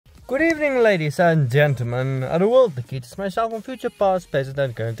Good evening, ladies and gentlemen, and world the kids, myself from future, past, present,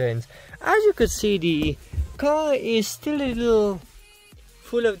 and current tense. As you could see, the car is still a little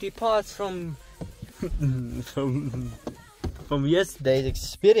full of the parts from from yesterday's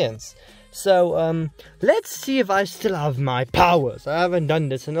experience. So let's see if I still have my powers. I haven't done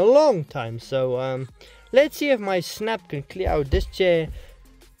this in a long time, so let's see if my snap can clear out this chair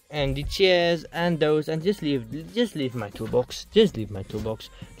and the chairs and those, and just leave my toolbox. Just leave my toolbox.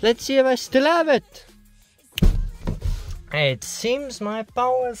 Let's see if I still have it. It seems my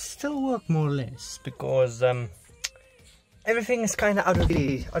powers still work more or less, because everything is kind of out of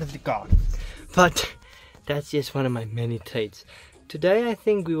the car. But that's just one of my many traits. Today I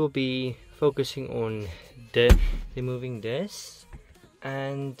think we will be focusing on removing this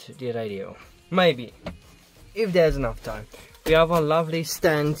and the radio. Maybe, if there's enough time. We have a lovely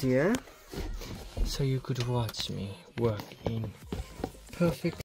stand here, so you could watch me work in perfect